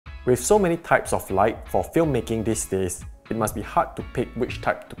With so many types of light for filmmaking these days, it must be hard to pick which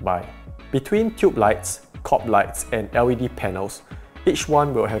type to buy. Between tube lights, COB lights and LED panels, each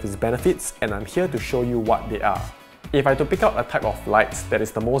one will have its benefits and I'm here to show you what they are. If I had to pick out a type of lights that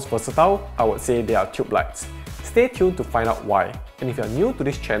is the most versatile, I would say they are tube lights. Stay tuned to find out why, and if you are new to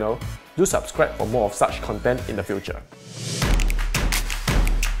this channel, do subscribe for more of such content in the future.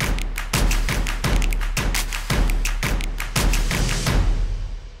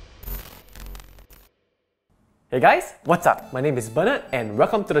 Hey guys, what's up? My name is Bernard and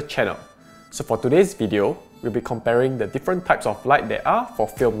welcome to the channel. So for today's video, we'll be comparing the different types of light there are for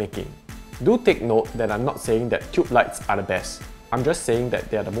filmmaking. Do take note that I'm not saying that tube lights are the best. I'm just saying that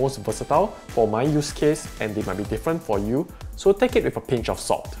they are the most versatile for my use case and they might be different for you, so take it with a pinch of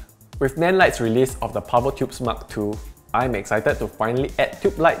salt. With Nanlite's release of the Pavotubes Mark II, I'm excited to finally add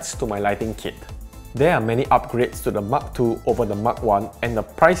tube lights to my lighting kit. There are many upgrades to the Mark II over the Mark I and the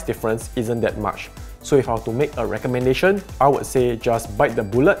price difference isn't that much. So if I were to make a recommendation, I would say just bite the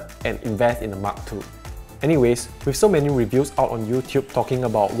bullet and invest in the Mark II. Anyways, with so many reviews out on YouTube talking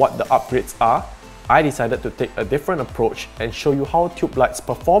about what the upgrades are, I decided to take a different approach and show you how tube lights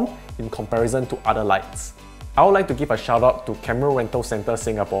perform in comparison to other lights. I would like to give a shout out to Camera Rental Center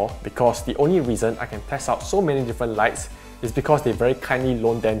Singapore because the only reason I can test out so many different lights is because they very kindly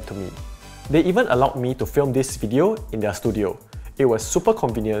loaned them to me. They even allowed me to film this video in their studio. It was super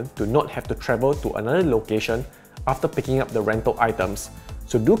convenient to not have to travel to another location after picking up the rental items,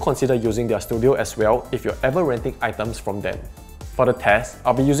 so do consider using their studio as well if you're ever renting items from them. For the test,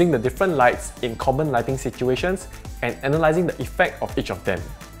 I'll be using the different lights in common lighting situations and analysing the effect of each of them.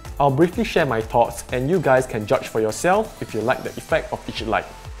 I'll briefly share my thoughts and you guys can judge for yourself if you like the effect of each light.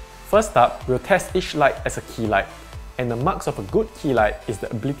 First up, we'll test each light as a key light, and the marks of a good key light is the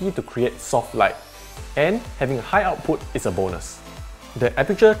ability to create soft light, and having a high output is a bonus. The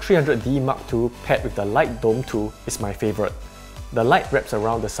Aputure 300D Mark II paired with the Light Dome 2 is my favourite. The light wraps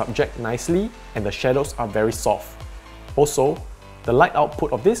around the subject nicely and the shadows are very soft. Also, the light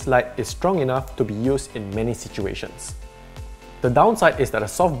output of this light is strong enough to be used in many situations. The downside is that the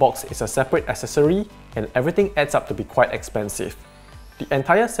softbox is a separate accessory and everything adds up to be quite expensive. The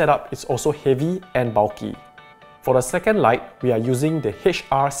entire setup is also heavy and bulky. For the second light, we are using the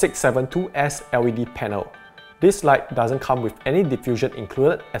HR672S LED panel. This light doesn't come with any diffusion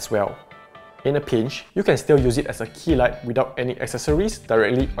included as well. In a pinch, you can still use it as a key light without any accessories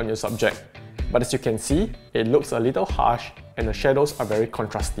directly on your subject. But as you can see, it looks a little harsh and the shadows are very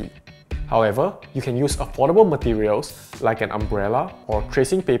contrasty. However, you can use affordable materials like an umbrella or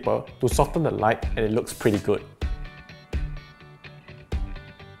tracing paper to soften the light and it looks pretty good.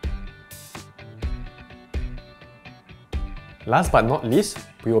 Last but not least,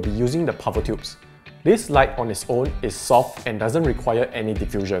 we will be using the Pavotubes. This light on its own is soft and doesn't require any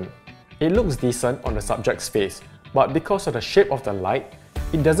diffusion. It looks decent on the subject's face, but because of the shape of the light,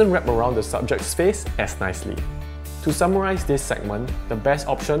 it doesn't wrap around the subject's face as nicely. To summarize this segment, the best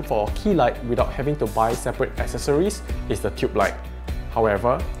option for a key light without having to buy separate accessories is the tube light.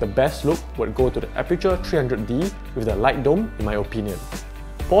 However, the best look would go to the Aputure 300D with the light dome in my opinion.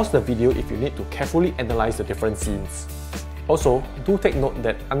 Pause the video if you need to carefully analyze the different scenes. Also, do take note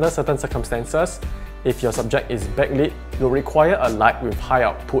that under certain circumstances, if your subject is backlit, you'll require a light with high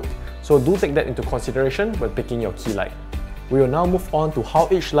output, so do take that into consideration when picking your key light. We will now move on to how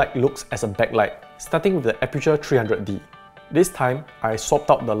each light looks as a backlight, starting with the Aputure 300D. This time, I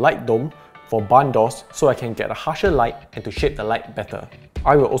swapped out the light dome for barn doors so I can get a harsher light and to shape the light better.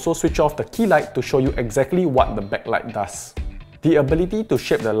 I will also switch off the key light to show you exactly what the backlight does. The ability to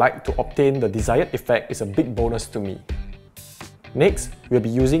shape the light to obtain the desired effect is a big bonus to me. Next, we'll be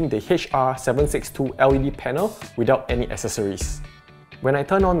using the HR762 LED panel without any accessories. When I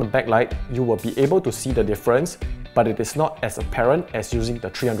turn on the backlight, you will be able to see the difference, but it is not as apparent as using the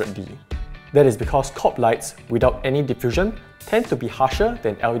 300D. That is because COB lights without any diffusion tend to be harsher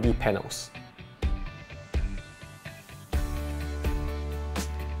than LED panels.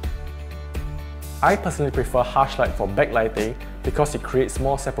 I personally prefer harsh light for backlighting because it creates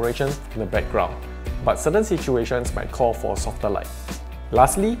more separation from the background, but certain situations might call for a softer light.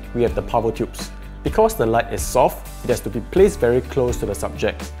 Lastly, we have the Pavotubes. Because the light is soft, it has to be placed very close to the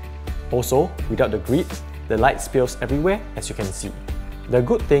subject. Also, without the grid, the light spills everywhere as you can see. The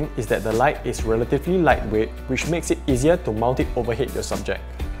good thing is that the light is relatively lightweight, which makes it easier to mount it overhead your subject.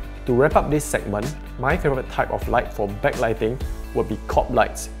 To wrap up this segment, my favourite type of light for backlighting would be COB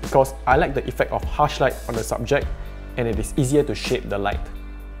lights because I like the effect of harsh light on the subject and it is easier to shape the light.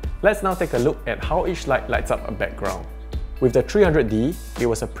 Let's now take a look at how each light lights up a background. With the 300D, it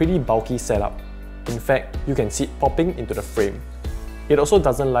was a pretty bulky setup. In fact, you can see it popping into the frame. It also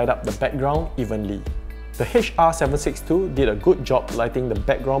doesn't light up the background evenly. The HR762 did a good job lighting the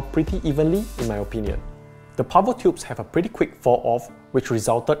background pretty evenly in my opinion. The Pavotubes have a pretty quick fall off, which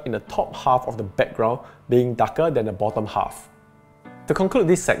resulted in the top half of the background being darker than the bottom half. To conclude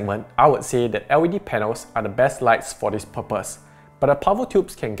this segment, I would say that LED panels are the best lights for this purpose, but the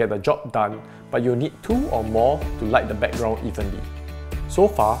Pavotubes can get the job done, but you'll need 2 or more to light the background evenly. So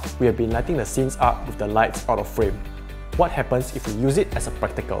far, we have been lighting the scenes up with the lights out of frame. What happens if we use it as a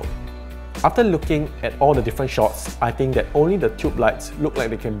practical? After looking at all the different shots, I think that only the tube lights look like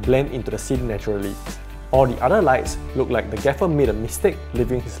they can blend into the scene naturally. All the other lights look like the gaffer made a mistake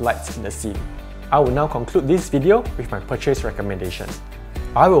leaving his lights in the scene. I will now conclude this video with my purchase recommendation.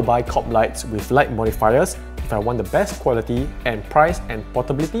 I will buy COB Lights with light modifiers if I want the best quality and price and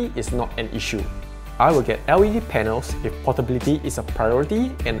portability is not an issue. I will get LED panels if portability is a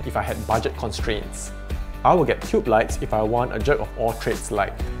priority and if I had budget constraints. I will get tube lights if I want a jack of all trades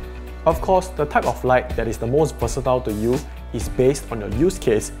light. Of course, the type of light that is the most versatile to you is based on your use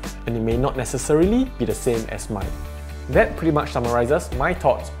case and it may not necessarily be the same as mine. That pretty much summarizes my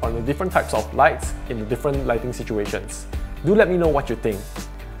thoughts on the different types of lights in the different lighting situations. Do let me know what you think.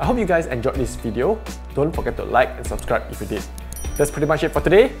 I hope you guys enjoyed this video. Don't forget to like and subscribe if you did. That's pretty much it for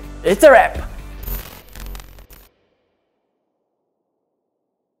today. It's a wrap!